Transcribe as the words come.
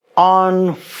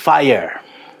On fire.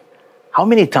 How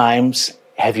many times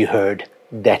have you heard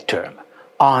that term?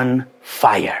 On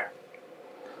fire.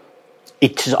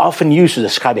 It is often used to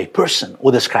describe a person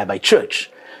or describe a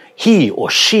church. He or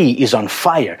she is on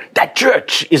fire. That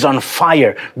church is on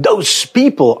fire. Those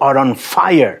people are on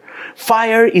fire.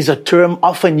 Fire is a term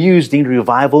often used in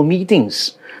revival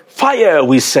meetings. Fire,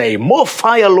 we say, more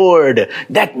fire, Lord.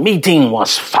 That meeting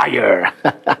was fire.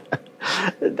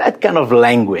 That kind of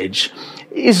language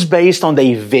is based on the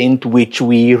event which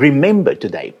we remember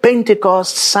today,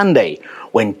 Pentecost Sunday,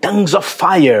 when tongues of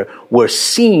fire were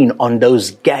seen on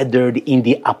those gathered in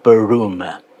the upper room.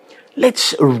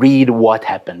 Let's read what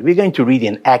happened. We're going to read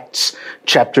in Acts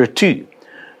chapter 2.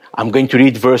 I'm going to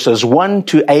read verses 1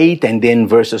 to 8 and then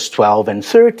verses 12 and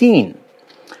 13.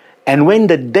 And when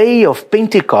the day of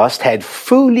Pentecost had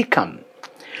fully come,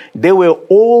 they were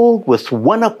all with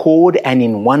one accord and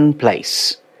in one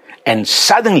place. And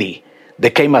suddenly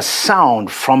there came a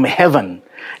sound from heaven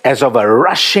as of a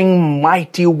rushing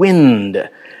mighty wind,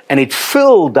 and it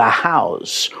filled the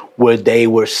house where they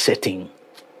were sitting.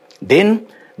 Then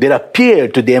there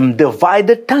appeared to them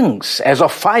divided tongues as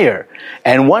of fire,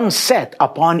 and one sat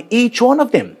upon each one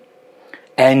of them.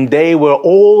 And they were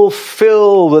all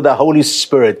filled with the Holy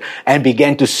Spirit and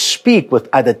began to speak with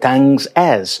other tongues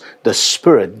as the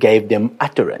Spirit gave them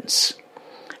utterance.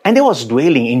 And there was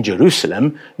dwelling in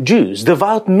Jerusalem Jews,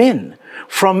 devout men,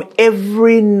 from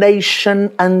every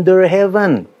nation under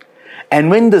heaven. And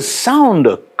when the sound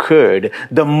occurred,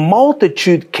 the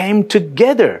multitude came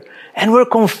together and were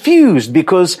confused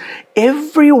because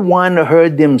everyone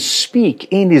heard them speak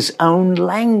in his own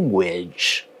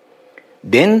language.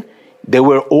 Then they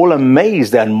were all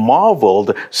amazed and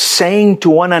marveled, saying to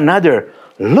one another,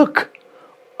 "Look,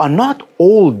 are not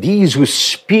all these who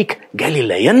speak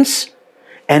Galileans?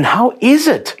 And how is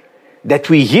it that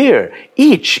we hear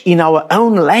each in our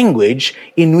own language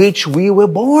in which we were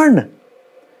born?"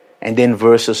 And then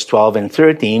verses 12 and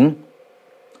 13.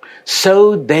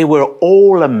 So they were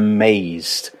all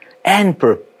amazed and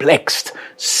perplexed,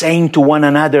 saying to one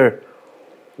another,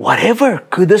 "Whatever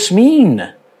could this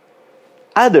mean?"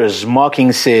 Others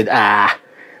mocking said,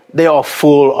 they are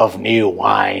full of new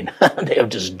wine. They have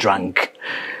just drunk.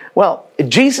 Well,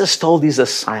 Jesus told his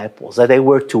disciples that they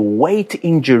were to wait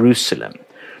in Jerusalem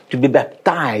to be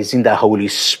baptized in the Holy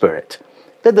Spirit.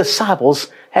 The disciples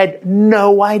had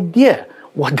no idea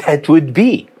what that would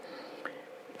be.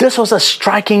 This was a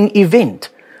striking event.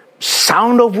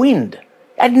 Sound of wind.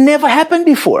 It had never happened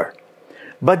before.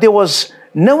 But there was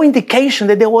no indication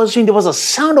that there was wind. There was a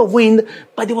sound of wind,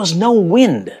 but there was no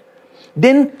wind.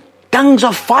 Then tongues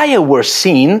of fire were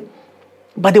seen,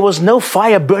 but there was no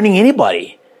fire burning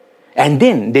anybody. And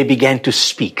then they began to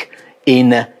speak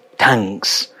in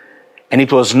tongues. And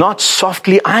it was not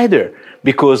softly either,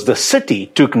 because the city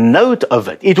took note of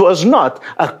it. It was not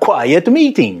a quiet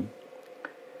meeting.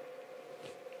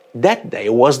 That day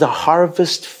was the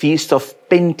harvest feast of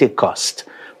Pentecost.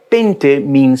 Pente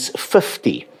means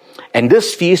 50. And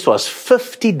this feast was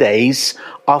 50 days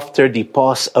after the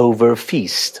Passover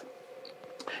feast.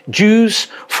 Jews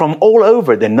from all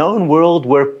over the known world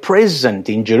were present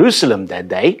in Jerusalem that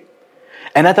day.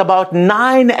 And at about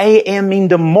 9 a.m. in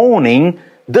the morning,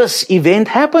 this event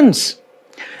happens.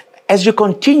 As you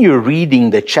continue reading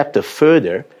the chapter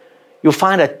further, you'll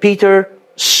find that Peter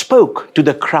spoke to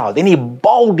the crowd and he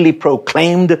boldly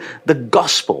proclaimed the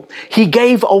gospel. He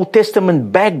gave Old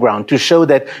Testament background to show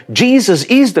that Jesus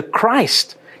is the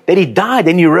Christ, that he died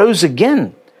and he rose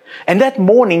again. And that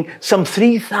morning, some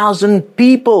 3,000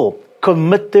 people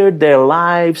committed their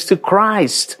lives to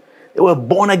Christ. They were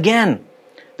born again.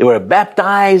 They were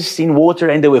baptized in water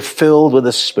and they were filled with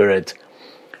the Spirit.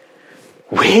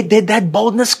 Where did that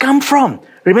boldness come from?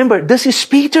 Remember, this is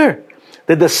Peter,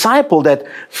 the disciple that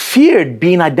feared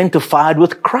being identified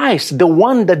with Christ, the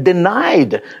one that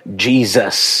denied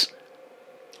Jesus.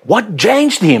 What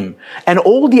changed him and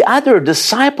all the other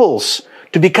disciples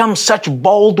to become such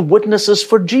bold witnesses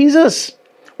for Jesus?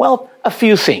 Well, a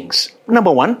few things.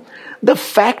 Number one, the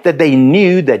fact that they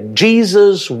knew that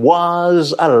Jesus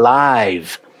was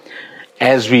alive.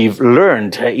 As we've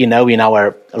learned, in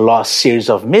our last series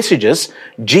of messages,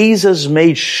 Jesus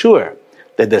made sure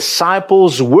the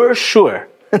disciples were sure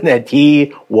that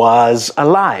he was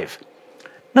alive.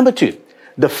 Number two,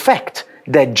 the fact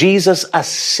that Jesus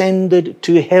ascended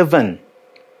to heaven.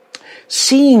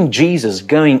 Seeing Jesus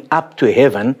going up to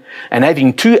heaven and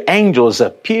having two angels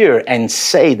appear and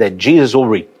say that Jesus will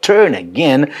return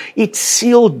again, it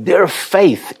sealed their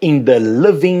faith in the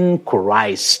living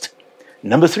Christ.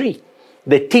 Number three,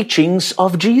 the teachings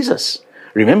of Jesus.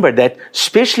 Remember that,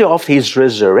 especially after his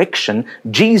resurrection,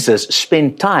 Jesus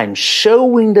spent time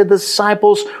showing the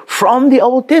disciples from the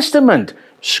Old Testament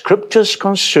scriptures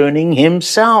concerning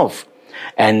himself.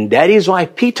 And that is why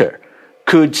Peter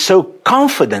could so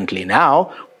confidently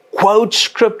now quote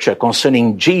scripture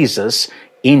concerning Jesus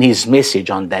in his message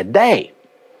on that day.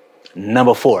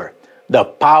 Number 4, the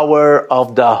power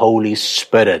of the Holy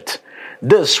Spirit.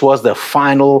 This was the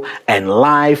final and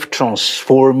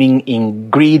life-transforming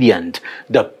ingredient.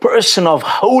 The person of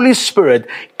Holy Spirit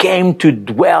came to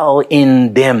dwell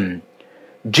in them.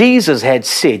 Jesus had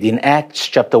said in Acts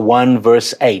chapter 1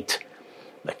 verse 8,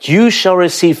 "But you shall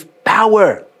receive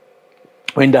power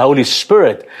when the Holy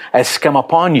Spirit has come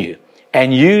upon you,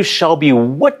 and you shall be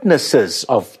witnesses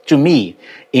to me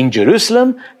in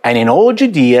Jerusalem and in all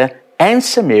Judea and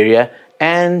Samaria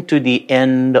and to the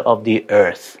end of the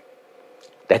earth."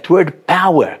 That word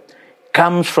power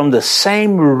comes from the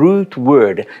same root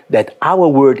word that our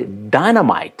word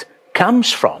dynamite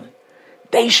comes from.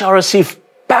 They shall receive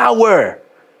power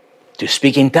to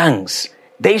speak in tongues.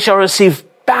 They shall receive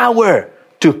power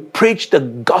to preach the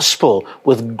gospel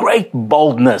with great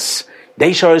boldness.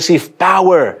 They shall receive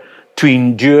power to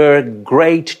endure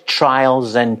great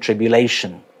trials and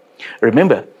tribulation.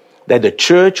 Remember that the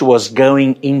church was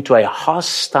going into a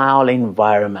hostile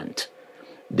environment.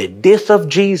 The death of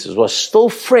Jesus was still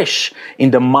fresh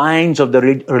in the minds of the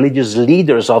religious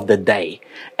leaders of the day,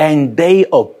 and they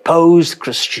opposed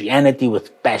Christianity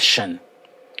with passion.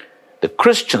 The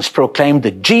Christians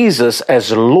proclaimed Jesus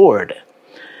as Lord,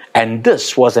 and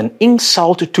this was an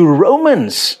insult to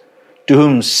Romans, to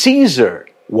whom Caesar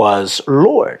was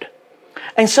Lord.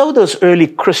 And so those early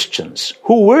Christians,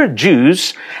 who were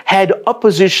Jews, had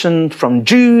opposition from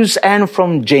Jews and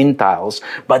from Gentiles,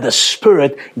 but the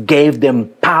Spirit gave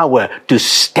them power to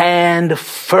stand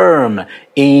firm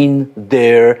in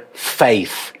their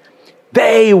faith.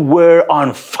 They were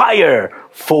on fire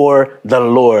for the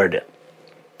Lord.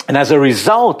 And as a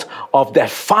result of that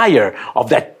fire, of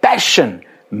that passion,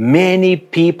 many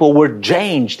people were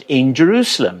changed in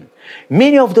Jerusalem.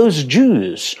 Many of those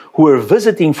Jews who were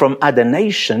visiting from other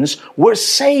nations were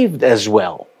saved as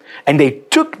well. And they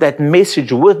took that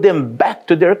message with them back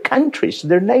to their countries,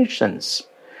 their nations.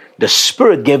 The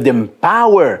Spirit gave them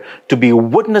power to be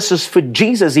witnesses for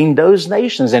Jesus in those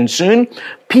nations. And soon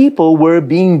people were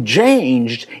being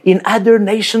changed in other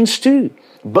nations too,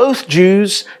 both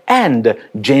Jews and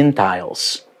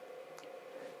Gentiles.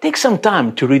 Take some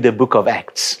time to read the book of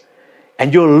Acts,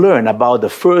 and you'll learn about the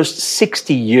first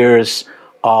 60 years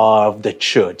of the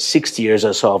church, 60 years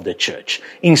or so of the church.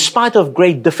 In spite of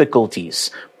great difficulties,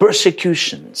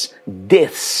 persecutions,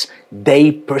 deaths,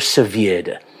 they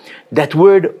persevered. That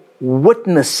word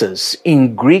witnesses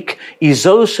in Greek is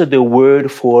also the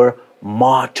word for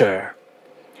martyr.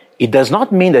 It does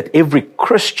not mean that every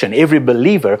Christian, every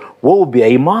believer will be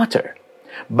a martyr.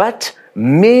 But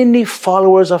many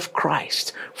followers of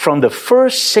Christ from the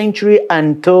first century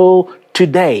until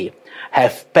today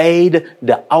have paid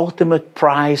the ultimate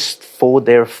price for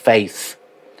their faith.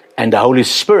 And the Holy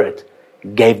Spirit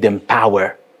gave them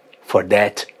power for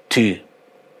that too.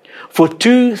 For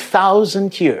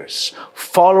 2,000 years,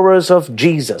 followers of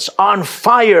Jesus on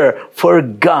fire for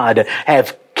God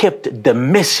have kept the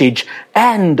message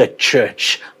and the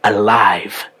church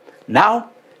alive.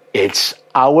 Now it's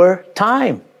our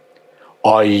time.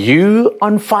 Are you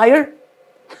on fire?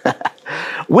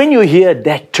 When you hear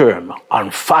that term,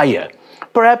 on fire,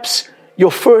 perhaps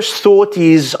your first thought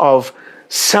is of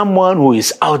someone who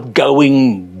is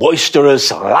outgoing,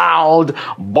 boisterous, loud,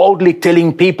 boldly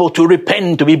telling people to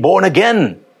repent, to be born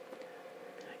again.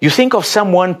 You think of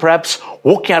someone perhaps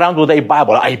walking around with a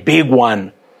Bible, a big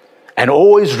one, and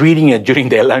always reading it during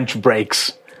their lunch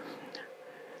breaks.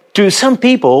 To some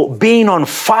people, being on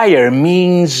fire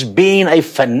means being a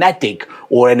fanatic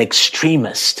or an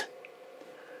extremist.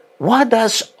 What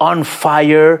does on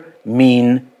fire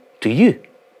mean to you?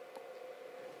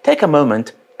 Take a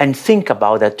moment and think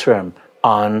about that term,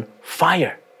 on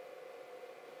fire.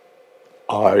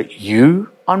 Are you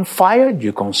on fire? Do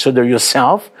you consider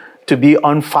yourself to be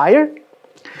on fire?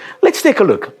 Let's take a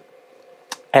look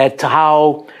at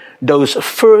how those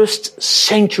first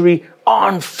century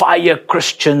on fire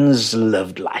Christians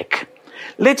lived like.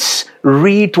 Let's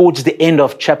read towards the end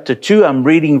of chapter 2. I'm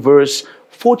reading verse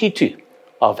 42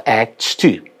 of Acts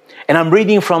 2. And I'm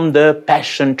reading from the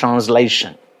Passion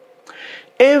Translation.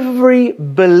 Every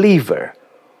believer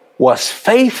was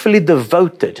faithfully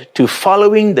devoted to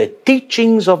following the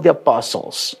teachings of the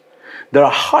apostles. Their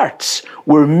hearts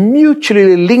were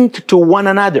mutually linked to one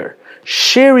another,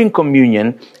 sharing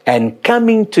communion and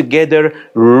coming together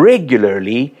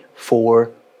regularly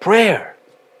for prayer.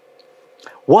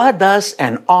 What does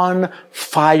an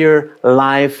on-fire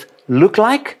life look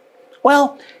like?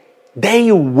 Well,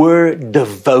 they were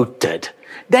devoted.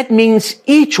 That means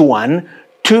each one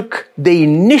took the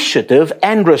initiative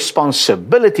and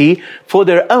responsibility for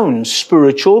their own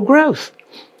spiritual growth.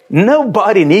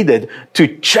 Nobody needed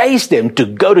to chase them to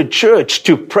go to church,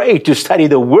 to pray, to study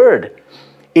the Word.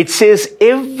 It says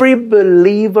every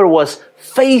believer was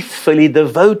faithfully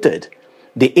devoted.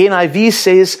 The NIV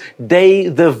says they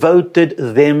devoted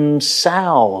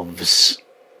themselves.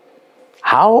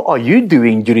 How are you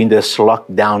doing during this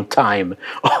lockdown time?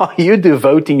 Are you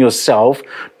devoting yourself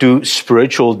to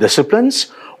spiritual disciplines,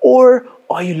 or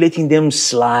are you letting them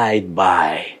slide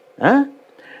by?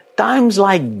 Times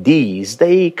like these,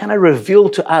 they kind of reveal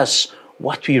to us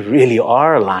what we really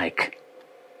are like.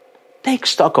 Take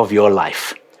stock of your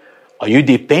life. Are you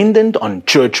dependent on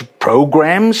church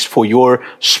programs for your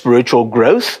spiritual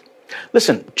growth?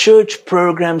 Listen, church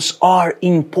programs are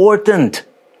important.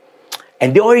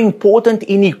 And they are important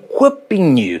in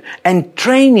equipping you and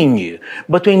training you.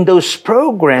 But when those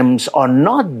programs are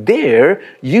not there,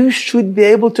 you should be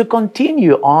able to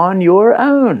continue on your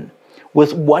own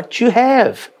with what you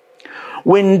have.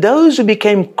 When those who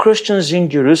became Christians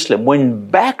in Jerusalem went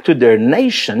back to their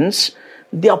nations,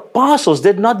 the apostles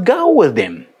did not go with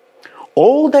them.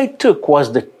 All they took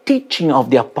was the teaching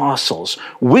of the apostles,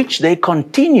 which they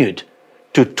continued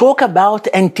to talk about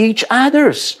and teach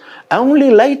others. Only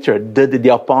later did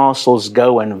the apostles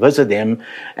go and visit them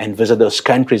and visit those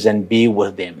countries and be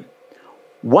with them.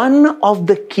 One of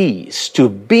the keys to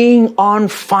being on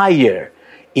fire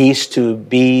is to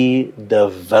be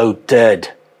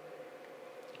devoted.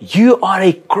 You are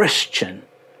a Christian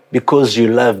because you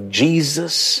love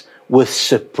Jesus with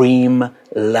supreme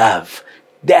love.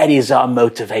 That is our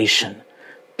motivation.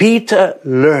 Peter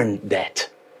learned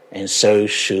that, and so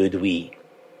should we.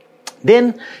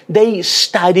 Then they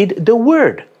studied the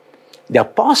Word. The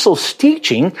apostles'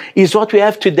 teaching is what we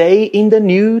have today in the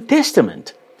New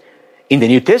Testament. In the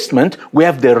New Testament, we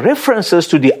have the references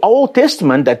to the Old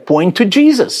Testament that point to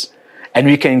Jesus. And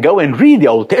we can go and read the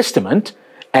Old Testament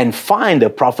and find the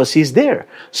prophecies there.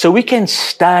 So we can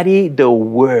study the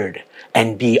Word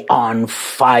and be on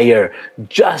fire,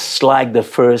 just like the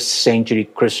first century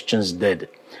Christians did.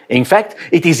 In fact,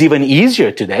 it is even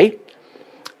easier today.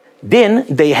 Then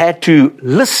they had to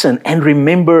listen and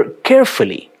remember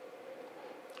carefully,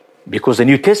 because the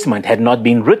New Testament had not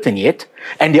been written yet,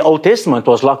 and the Old Testament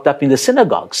was locked up in the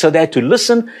synagogue. So they had to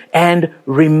listen and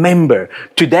remember.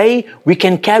 Today, we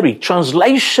can carry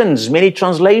translations, many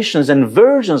translations and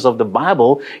versions of the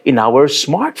Bible in our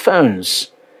smartphones.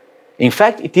 In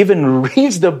fact, it even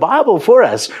reads the Bible for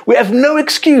us. We have no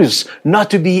excuse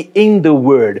not to be in the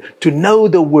Word, to know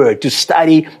the Word, to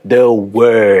study the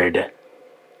Word.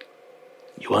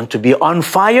 You want to be on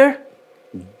fire?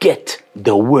 Get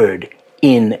the Word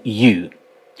in you.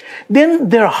 Then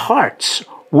their hearts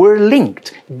were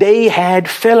linked. They had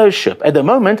fellowship. At the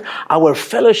moment, our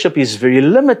fellowship is very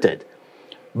limited,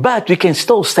 but we can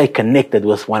still stay connected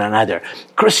with one another.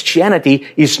 Christianity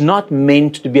is not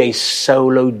meant to be a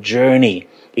solo journey.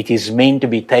 It is meant to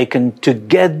be taken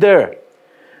together.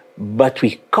 But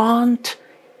we can't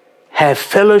have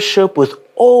fellowship with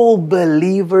all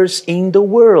believers in the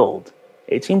world.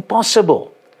 It's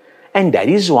impossible. And that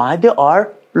is why there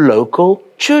are local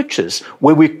churches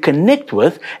where we connect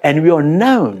with and we are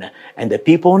known and the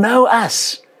people know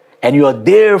us and you are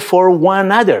there for one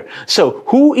another. So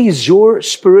who is your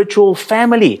spiritual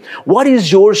family? What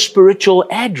is your spiritual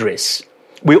address?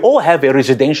 We all have a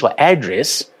residential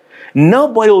address.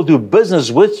 Nobody will do business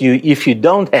with you if you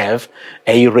don't have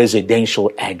a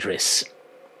residential address.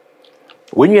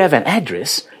 When you have an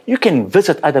address, you can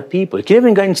visit other people. You can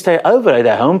even go and stay over at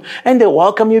their home and they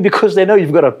welcome you because they know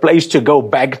you've got a place to go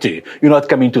back to. You're not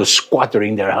coming to a squatter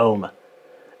in their home.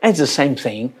 And it's the same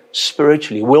thing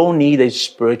spiritually. We all need a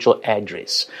spiritual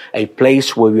address, a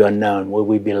place where we are known, where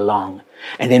we belong.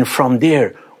 And then from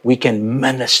there, we can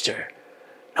minister.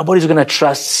 Nobody's going to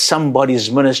trust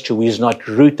somebody's ministry who is not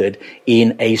rooted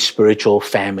in a spiritual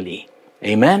family.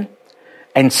 Amen?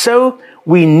 And so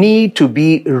we need to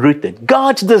be rooted.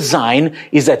 God's design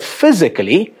is that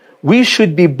physically we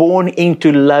should be born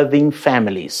into loving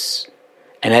families.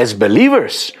 And as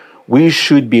believers, we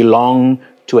should belong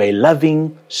to a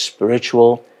loving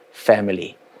spiritual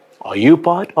family. Are you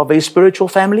part of a spiritual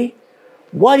family?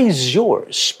 What is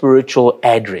your spiritual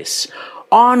address?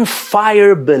 On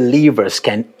fire believers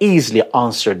can easily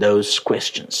answer those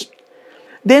questions.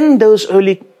 Then those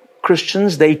early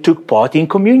Christians, they took part in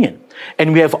communion.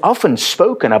 And we have often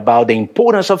spoken about the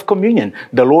importance of communion,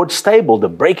 the Lord's table, the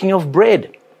breaking of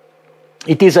bread.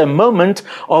 It is a moment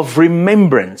of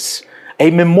remembrance, a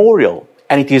memorial,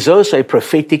 and it is also a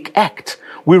prophetic act.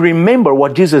 We remember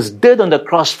what Jesus did on the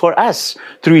cross for us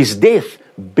through his death,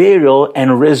 burial,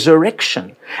 and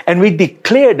resurrection. And we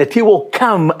declare that he will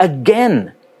come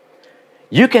again.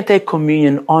 You can take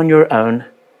communion on your own.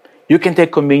 You can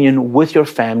take communion with your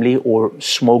family or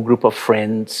small group of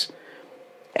friends.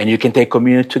 And you can take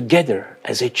communion together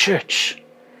as a church.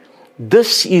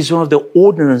 This is one of the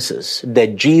ordinances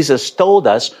that Jesus told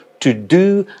us to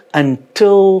do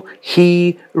until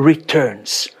he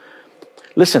returns.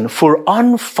 Listen, for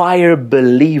on fire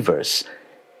believers,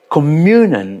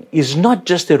 communion is not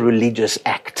just a religious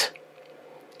act.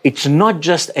 It's not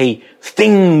just a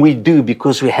thing we do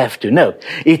because we have to. No,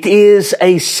 it is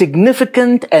a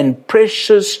significant and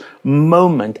precious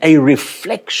moment, a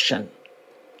reflection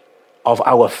of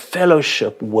our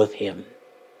fellowship with him.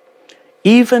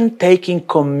 Even taking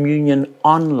communion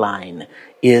online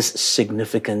is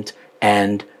significant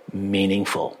and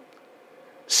meaningful.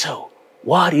 So,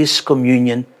 what is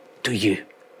communion to you?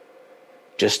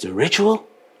 Just a ritual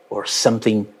or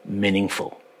something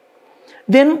meaningful?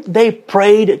 Then they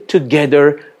prayed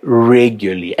together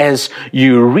regularly. As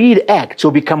you read Acts,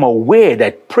 you'll become aware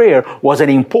that prayer was an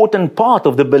important part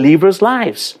of the believers'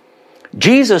 lives.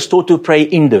 Jesus taught to pray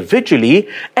individually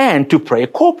and to pray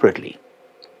corporately.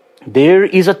 There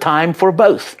is a time for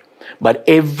both, but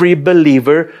every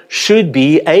believer should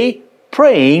be a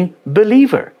praying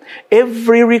believer.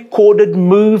 Every recorded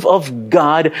move of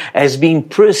God has been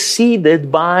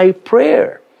preceded by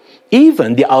prayer.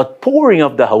 Even the outpouring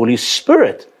of the Holy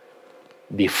Spirit.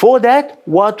 Before that,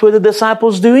 what were the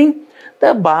disciples doing?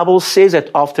 The Bible says that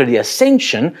after the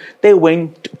ascension, they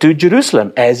went to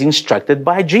Jerusalem as instructed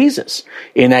by Jesus.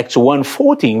 In Acts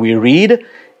 1:14, we read,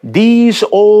 "These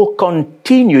all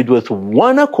continued with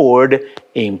one accord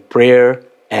in prayer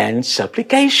and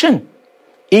supplication."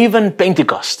 Even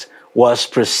Pentecost was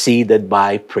preceded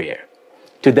by prayer.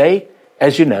 Today,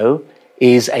 as you know,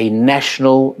 is a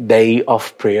national day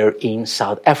of prayer in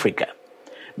South Africa.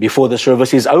 Before the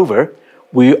service is over,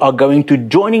 we are going to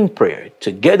join in prayer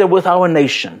together with our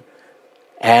nation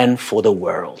and for the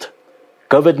world.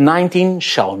 COVID-19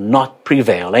 shall not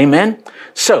prevail. Amen?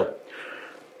 So,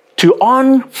 to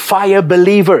on-fire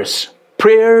believers,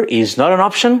 prayer is not an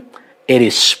option. It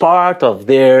is part of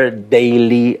their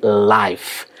daily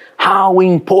life. How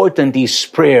important is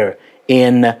prayer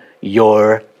in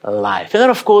your life? And then,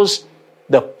 of course,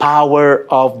 the power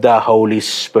of the Holy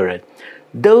Spirit.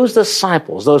 Those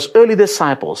disciples, those early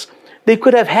disciples, they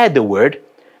could have had the word,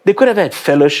 they could have had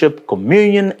fellowship,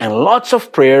 communion, and lots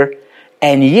of prayer,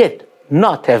 and yet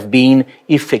not have been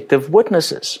effective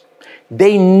witnesses.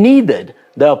 They needed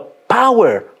the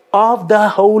power of the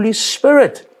Holy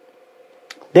Spirit.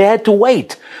 They had to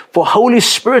wait for Holy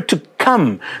Spirit to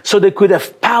come so they could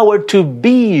have power to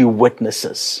be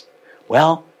witnesses.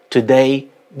 Well, today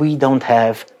we don't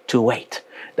have to wait.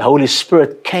 The Holy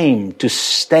Spirit came to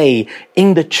stay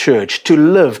in the church, to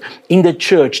live in the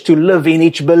church, to live in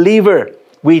each believer.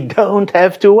 We don't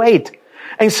have to wait.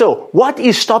 And so, what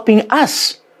is stopping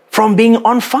us from being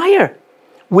on fire?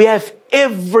 We have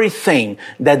everything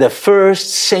that the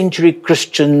first century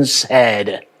Christians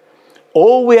had.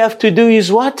 All we have to do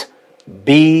is what?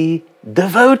 Be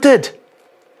devoted.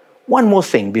 One more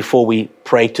thing before we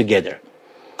pray together.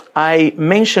 I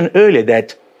mentioned earlier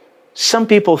that some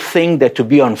people think that to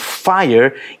be on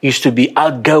fire is to be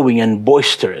outgoing and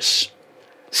boisterous.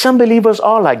 Some believers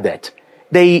are like that.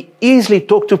 They easily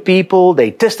talk to people,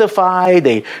 they testify,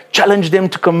 they challenge them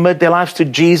to commit their lives to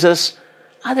Jesus.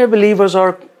 Other believers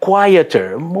are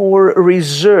quieter, more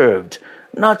reserved,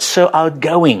 not so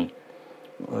outgoing.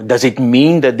 Does it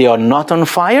mean that they are not on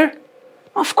fire?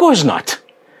 Of course not.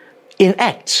 In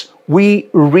Acts, we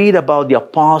read about the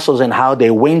apostles and how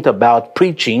they went about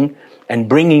preaching and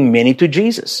bringing many to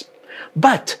Jesus.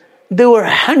 But there were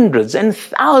hundreds and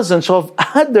thousands of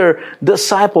other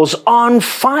disciples on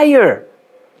fire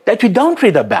that we don't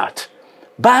read about.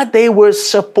 But they were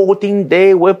supporting,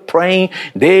 they were praying,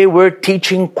 they were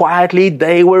teaching quietly,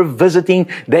 they were visiting,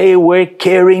 they were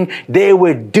caring, they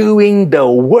were doing the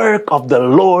work of the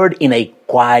Lord in a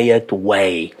quiet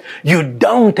way. You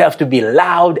don't have to be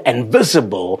loud and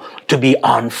visible to be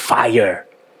on fire.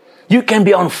 You can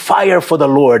be on fire for the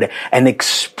Lord and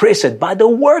express it by the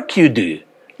work you do.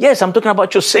 Yes, I'm talking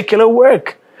about your secular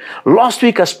work. Last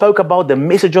week I spoke about the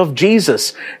message of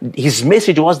Jesus. His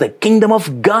message was the kingdom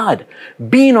of God.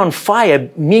 Being on fire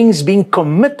means being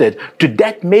committed to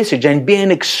that message and being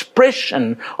an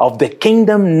expression of the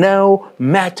kingdom no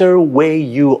matter where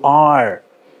you are.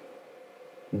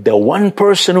 The one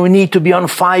person we need to be on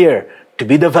fire, to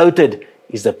be devoted,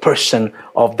 is the person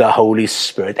of the Holy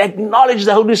Spirit. Acknowledge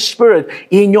the Holy Spirit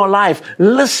in your life.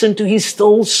 Listen to His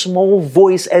still small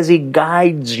voice as He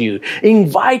guides you.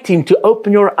 Invite Him to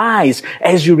open your eyes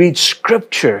as you read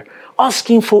Scripture.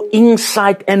 Asking for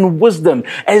insight and wisdom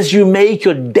as you make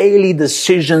your daily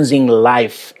decisions in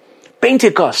life.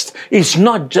 Pentecost is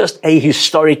not just a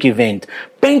historic event.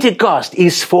 Pentecost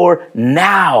is for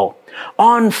now.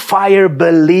 On fire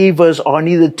believers are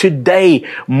needed today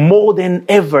more than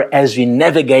ever as we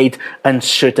navigate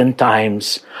uncertain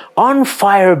times. On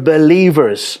fire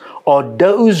believers are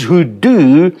those who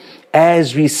do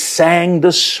as we sang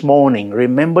this morning.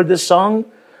 Remember the song?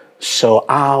 So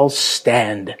I'll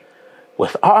stand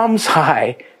with arms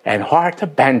high and heart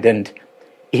abandoned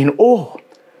in awe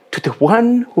to the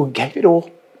one who gave it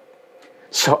all.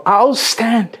 So I'll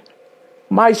stand,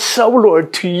 my soul,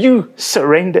 Lord, to you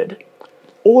surrendered.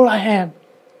 All I am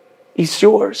is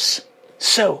yours.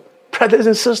 So, brothers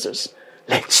and sisters,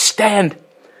 let's stand.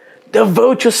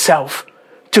 Devote yourself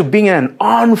to being an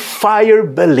on-fire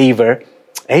believer.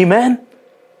 Amen.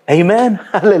 Amen.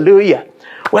 Hallelujah.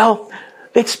 Well,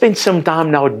 let's spend some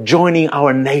time now joining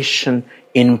our nation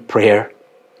in prayer.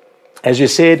 As you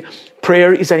said,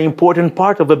 prayer is an important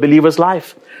part of a believer's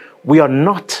life. We are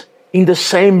not in the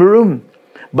same room,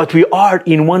 but we are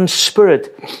in one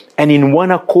spirit and in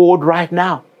one accord right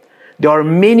now. There are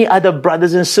many other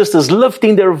brothers and sisters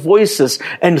lifting their voices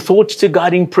and thoughts to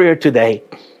God in prayer today.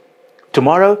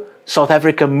 Tomorrow, South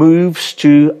Africa moves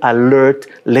to alert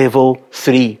level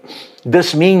 3.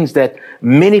 This means that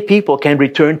many people can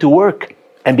return to work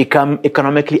and become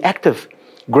economically active.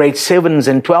 Grade 7s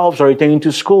and 12s are returning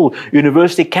to school.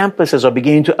 University campuses are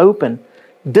beginning to open.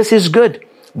 This is good,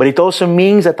 but it also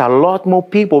means that a lot more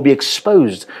people will be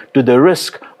exposed to the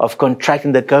risk of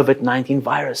contracting the COVID-19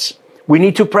 virus. We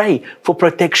need to pray for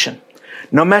protection.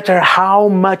 No matter how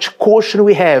much caution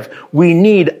we have, we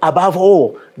need, above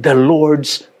all, the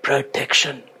Lord's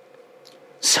protection.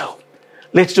 So,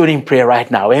 let's do it in prayer right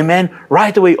now. Amen.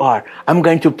 Right where you are. I'm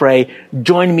going to pray.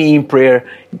 Join me in prayer.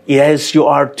 As you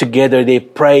are together, they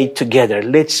pray together.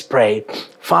 Let's pray.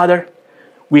 Father,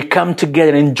 we come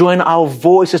together and join our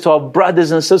voices to our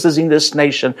brothers and sisters in this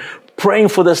nation, praying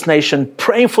for this nation,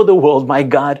 praying for the world, my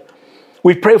God.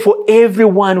 We pray for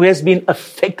everyone who has been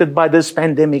affected by this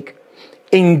pandemic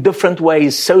in different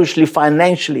ways, socially,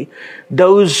 financially,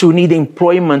 those who need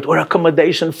employment or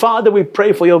accommodation. Father, we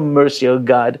pray for your mercy, oh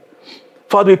God.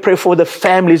 Father, we pray for the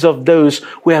families of those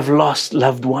who have lost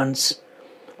loved ones.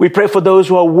 We pray for those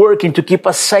who are working to keep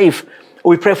us safe.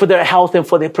 We pray for their health and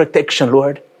for their protection,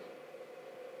 Lord.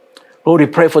 Lord, we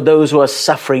pray for those who are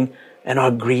suffering and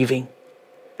are grieving.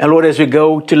 And Lord, as we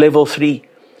go to level 3,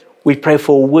 we pray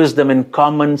for wisdom and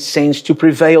common sense to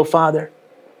prevail, Father.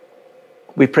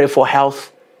 We pray for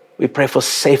health. We pray for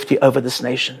safety over this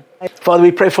nation. Father,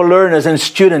 we pray for learners and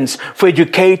students, for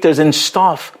educators and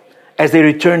staff as they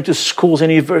return to schools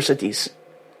and universities.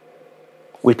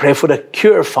 We pray for the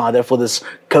cure, Father, for this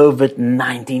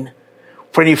COVID-19,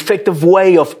 for an effective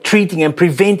way of treating and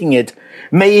preventing it.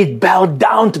 May it bow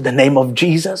down to the name of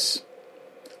Jesus.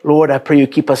 Lord, I pray you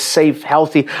keep us safe,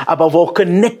 healthy, above all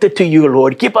connected to you,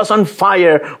 Lord. Keep us on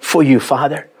fire for you,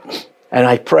 Father. And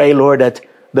I pray, Lord, that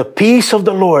the peace of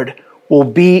the Lord will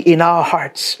be in our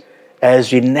hearts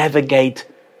as we navigate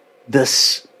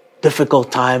this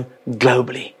difficult time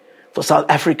globally. For South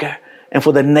Africa and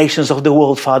for the nations of the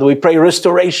world, Father, we pray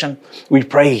restoration. We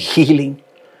pray healing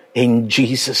in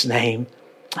Jesus' name.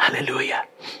 Hallelujah.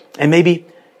 And maybe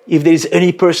if there's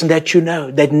any person that you know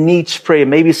that needs prayer,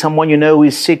 maybe someone you know who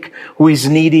is sick, who is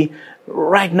needy,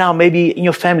 right now, maybe in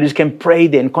your family, you can pray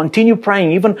then. Continue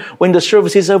praying. Even when the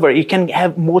service is over, you can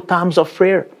have more times of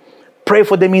prayer. Pray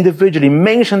for them individually.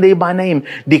 Mention them by name.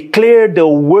 Declare the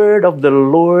word of the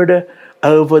Lord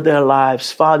over their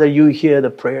lives. Father, you hear the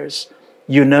prayers.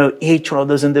 You know each one of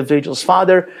those individuals.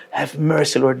 Father, have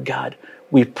mercy, Lord God.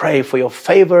 We pray for your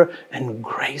favor and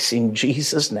grace in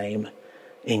Jesus' name.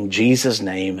 In Jesus'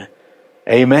 name.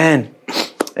 Amen.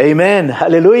 Amen.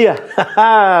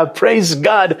 Hallelujah. Praise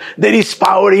God. There is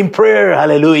power in prayer.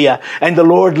 Hallelujah. And the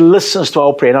Lord listens to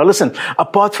our prayer. Now listen,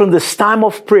 apart from this time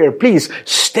of prayer, please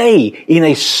stay in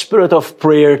a spirit of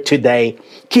prayer today.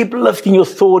 Keep lifting your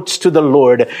thoughts to the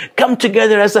Lord. Come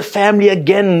together as a family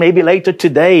again, maybe later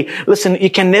today. Listen,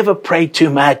 you can never pray too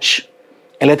much.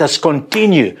 And let us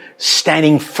continue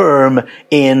standing firm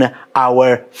in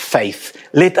our faith.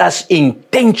 Let us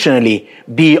intentionally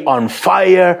be on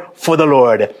fire for the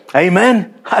Lord.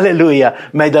 Amen. Hallelujah.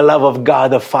 May the love of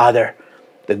God the Father,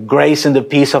 the grace and the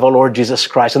peace of our Lord Jesus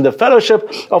Christ, and the fellowship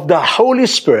of the Holy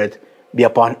Spirit be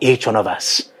upon each one of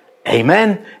us.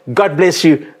 Amen. God bless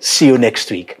you. See you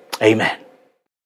next week. Amen.